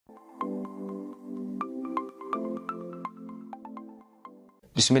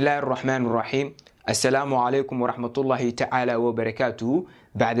بسم الله الرحمن الرحيم. السلام عليكم ورحمة الله تعالى وبركاته.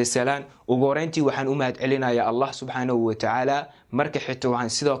 بعد السلام وقرنتي وحن أمهات علينا يا الله سبحانه وتعالى مركز حتى وحن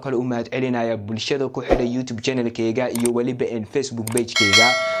صدق الأمهات علينا يا بلشة كحدا يوتيوب channel كيجا يولي بين فيسبوك بيج كيجا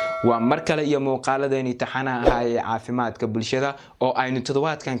ومركز يا مقالة دني تحنا هاي عافمات كبلشة أو أي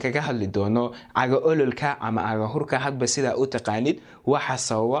تضوات كان كجهل للدونو عجا أولولكا أما عجا هركا حد بس إذا أتقانيد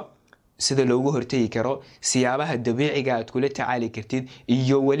وحصوا sida loogu hortagi karo siyaabaha dabiiciga aad kula tacaali kartid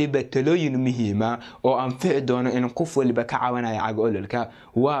iyo waliba talooyin muhiim ah oo anfici doono in qof waliba ka caawinayo caga ololka.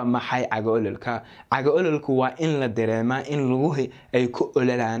 waa maxay caga ololka? Caga ololku waa in la dareema in luguhu ay ku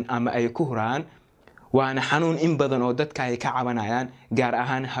ololaan ama ay ku huraan, waana xanuun in badan oo dadka ay ka cabanayaan gaar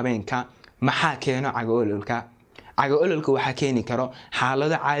ahaan habeenka. maxaa keeno caga ololka? Caga ololka waxa keeni karo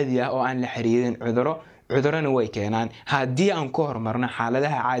xaalado caadi ah oo aan la xiriirin cudurana way keenaan. haddii aan ku hormarno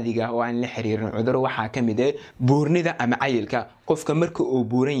xaaladaha caadiga ah oo aan la xiriirin cuduro waxaa ka mid ah buurnida ama cayilka. qofka marka uu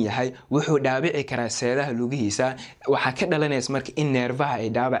buuran yahay wuxuu dhaabici karaa seedaha lugihiisa, waxa ka dhalanaysa marka in neerfaha ay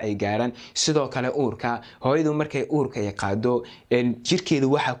dhaabac ay gaaraan. sidoo kale uurka, hooyadu markay uurka ay qaado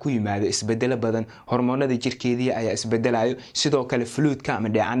jirkeedu waxa ku yimaado isbedelo badan, hormoonada jirkeedii ayaa isbedelayo. sidoo kale fluidka ama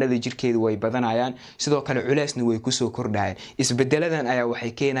dheecaanada jirkeedu way badanayaan, sidoo kale culeysna way ku soo kordhayaan. isbedeladan ayaa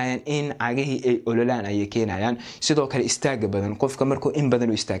waxay keenayaan in cagihii ay ololaan ay keenayaan. sidoo kale istaaga badan, qofka markuu in badan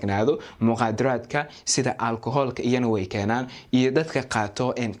u istaagnaado muqaadaraadka sida alcoholka iyana way keenaan, iyo dadka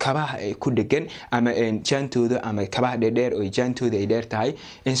qaato kabaha ay ku dhagan ama jaantooda ama kabaha dheer oo jaantooda ay dheer tahay.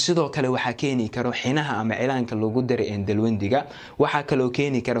 sidoo kale waxa keeni karo xinaha ama cilaanka lagu daray dalwandiga. waxa kale oo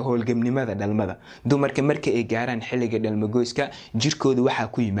keeni kara howlgabnimada dhalmada. dumarka marka ay gaaraan xilliga dhalmagoyska jirkooda waxa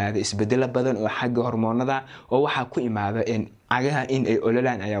ku yimaada isbedelo badan oo xagga hormoonada oo waxa ku imaada cagaha in ay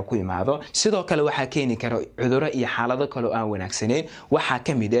ololaan ayaa ku imaado. sidoo kale waxa keeni kara cuduro iyo xaalado kale oo aan wanaagsaneyn. waxa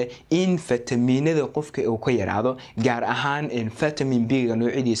kamid ah in fitamiinada qofka uu ka yaraado, gaar ahaan vitamin B ga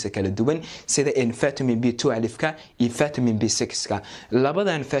noocyadiisa kala duwan sida vitamin B12 ka iyo vitamin B6 ka.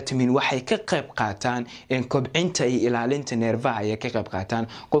 labadan vitamin waxay ka qayb qaataan kobcinta iyo ilaalinta neerfaha ay ka qayb qaataan.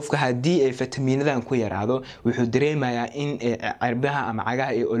 qofka haddii ay vitaminadan ku yaraado wuxuu dareemayaa in cirbaha ama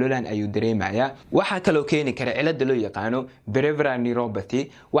cagaha ay ololaan ayuu dareemayaa. waxa kale oo keeni kara cilada loo yaqaano peripheral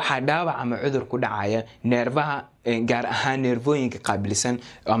neuropathy. waxa dhaawac ama cudur ku dhacaya neerfaha gaar ahaan neerfooyinka qaabilsan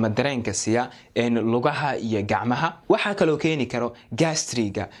ama dareenka siya lugaha iyo gacmaha. waxa kale oo keeni karo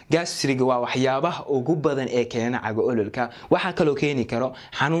gastriga waa waxyaabaha ugu badan ee keena caga ololka. waxa kale oo keeni karo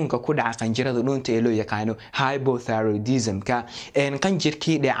xanuunka ku dhaca qanjirada dhuunta ee loo yaqaano hypothyroidism-ka.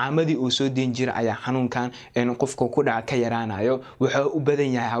 qanjirkii dheecaamadii uu soo deyn jiray ayaa xanuunkan qofka ku dhaca ka yaraanayo. wuxuu u badan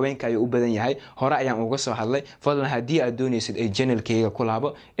yahay haweenka ayuu u badan yahay. hore ayaan uga soo hadlay, fadlan haddii aad doonaysid channelkayga ku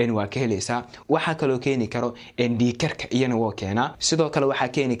laabo waa ka helaysaa. waxa kale oo keeni karo dhiigkarka iyana waa keenaa. sidoo kale waxa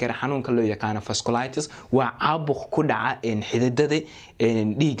keeni kara xanuunka loo yaqaan vasculitis, waa caabuq ku dhaca xididada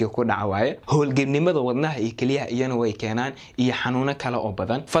dhiigga ku dhaca waaye. howlgabnimada wadnaha iyo kaliyaha iyana way keenaan iyo xanuuno kale oo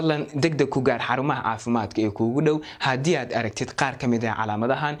badan. fadlan degdeg ku gaar xarumaha caafimaadka ee kuugu dhow haddii aad aragtid qaar ka mid ah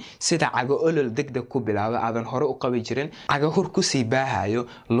calaamadahan sida caga olol degdeg ku bilaabo aadan hore u qabi jirin, caga hur ku sii baahayo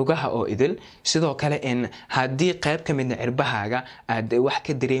lugaha oo idil, sidoo kale haddii qayb ka mid ah cirbahaaga aad wax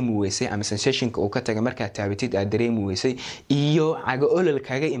ka dareemi weysay ama sensationka uu ka taga markaad taabatid aad dareemi weysay, iyo caga olol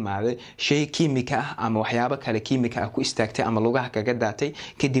kaga imaaday shay kiimika ah ama waxyaabo kale kiimika ah ku istaagtay ama lugaha kaga daatay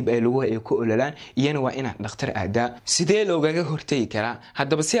kadib ay lugaha ay ku ololaan, iyana waa inaad dhakhtar aadaa. sidee loogaga hortagi karaa?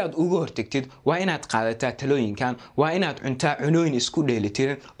 haddaba si aad uga hortagtid waa inaad qaadataa talooyinkan. waa inaad cuntaa cunooyin isku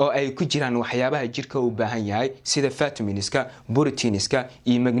dheelitiran oo ay ku jiraan waxyaabaha jirka u baahan yahay sida vitaminska, proteinska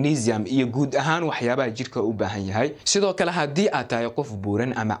iyo magnesium iyo guud ahaan waxyaabaha jirka u baahan yahay. sidoo kale haddii aad tahay qof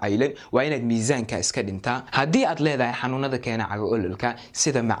buuran ama caylan waa inaad miisaanka iska dhintaa. haddii aad leedahay xanuunada keena caga ololka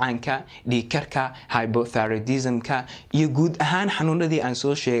sida macaanka, dhiigkarka, hypothyroidism-ka iyo guud ahaan xanuunadii aan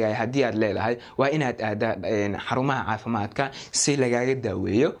soo sheegay, haddii aad leedahay waa inaad aadaa xarumaha caafimaadka si lagaaga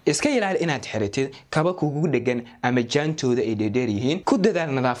daaweeyo. iska ilaali inaad xiratid kaba kugu dhagan ama jaantooda ay dheer yihiin. ku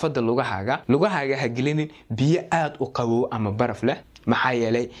dadaal nadaafada lugahaaga ha gelinin biyo aad u qabow ama baraf leh, maxaa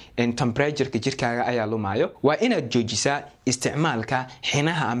yeelay temperature-ka jirkaaga ayaa lumaayo. waa inaad joojisaa isticmaalka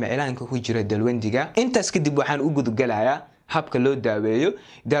xinaha ama cilaanka ku jira dalwandiga. intaas kadib waxaan u gudgalayaa habka loo daaweeyo.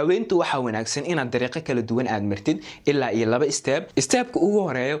 daaweyntu waxa wanaagsan inaad dariiqo kala duwan aad martid ilaa iyo 2 step. stepka ugu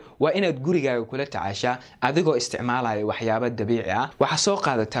horeeyo waa inaad gurigaaga kula tacaashaa adigoo isticmaalaya waxyaabo dabiici ah. waxa soo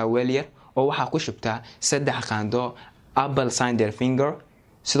qaadataa weel yar oo waxa ku shubtaa 3 qaando apple cider vinegar.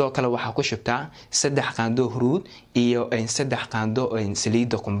 sidoo kale waxa ku shubtaa 3 qaando huruud iyo 3 qaando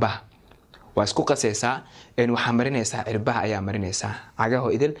saliid qumbaha. waa isku qasaysaa waxa marinaysaa cirbaha ayaa marinaysaa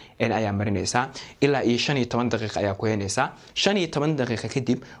cagaho idil ayaa marinaysaa ilaa 15 daqiiqo ayaa ku heynaysaa 15 daqiiqo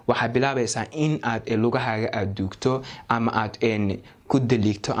kadib waxa bilaabaysaa in aad lugahaaga aad duugto ama aad ku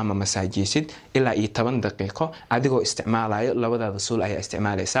daliigto ama masaajiisid ilaa 10 daqiiqo adigoo isticmaalayo labadaada suul ayaa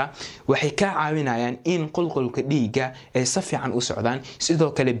isticmaalaysaa waxay ka caawinayaan in qulqulka dhiigga ay si fiican u socdaan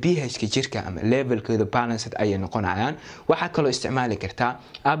sidoo kale pH-ka jirka ama levelkooda balanced ay noqonayaan waxa kale isticmaali kartaa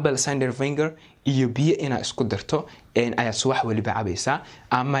apple cider vinegar iyo biyo ina isku darto ayaa subax waliba cabaysaa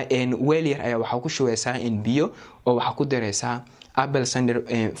ama weel yar ayaa waxa ku shubeysaa in biyo oo waxa ku dareysaa apple cider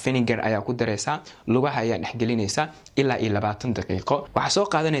vinegar ayaa ku dareysaa lugaha ayaa dhexgelinaysaa ilaa 20 daqiiqo waxa soo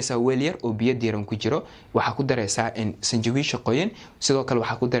qaadanaysaa weel yar oo biyo diiran ku jiro waxa ku dareysaa sanjabiisha qoyan sidoo kale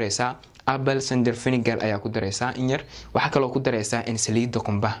waxa ku dareysaa apple cider vinegar ayaa ku dareysaa in yar waxa kale oo ku dareysaa saliidda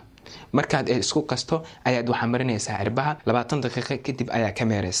qumbaha markaad isku qasto ayaad waxa marinaysaa cirbaha 20 daqiiqo kadib ayaa ka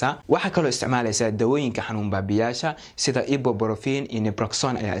meeraysaa waxa kale oo isticmaalaysaa dawooyinka xanuun baabiyaasha sida ibuprofen iyo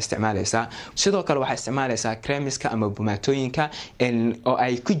naproxen ayaa isticmaalaysaa sidoo kale waxa isticmaalaysaa creamiska ama bumaatooyinka oo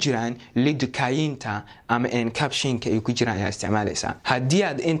ay ku jiraan lidocaine ama capshinka ay ku jiraan ayaa isticmaalaysaa haddii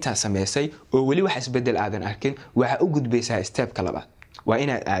aad inta sameysay oo wali wax isbedel aadan arkin waxa u gudbaysaa stepka labaad waa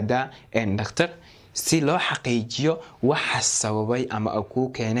inaad aadaa dhakhtar si loo xaqiijiyo waxa sababay ama ku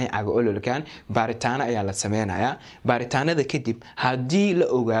keenay cago ololkan baaritaano ayaa la sameeynaya baaritaanada kadib hadii la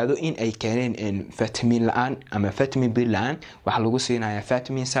ogaado in ay keeneen vitamin la'aan ama vitamin B la'aan waxa lagu siinayaa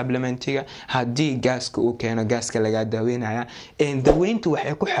vitamin supplementiga hadii gaaska uu keeno gaaska laga daaweynaya daweyntu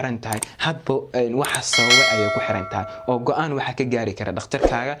waxay ku xiran tahay hadba waxa sababay ay ku xiran tahay oo go'aan waxa ka gaari kara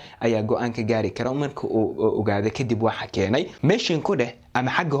dhakhtarkaaga ayaa go'aan ka gaari kara marka uu ogaado kadib waxa keenay meeshin ku dheh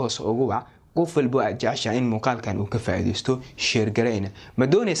ama xagga hoose ugu waa qof walba aad jeceshahay in muuqaalkan uu ka faa'iideysto share gareyna ma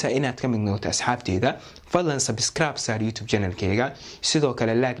doonaysaa inaad ka mid noqoto asxaabteeda fadlan subscribe saar YouTube channelkayga sidoo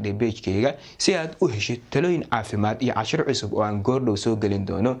kale like the page-kayga si aad u heshid talooyin caafimaad iyo cashar cusub oo aan goordhow soo gelin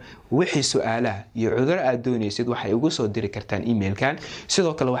doono wixii su'aalaha iyo cudurro aad doonaysid waxay igu soo diri kartaan emailkan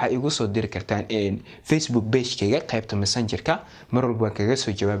sidoo kale waxay igu soo diri kartaan Facebook page-kayga qaybta messenger-ka mar walba kaga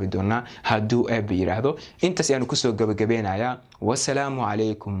soo jawaabi doonaa hadduu aab yiraahdo intaas ayaan ku soo gabagabeynayaa wassalaamu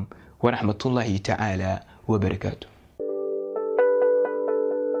calaykum ورحمة الله تعالى وبركاته.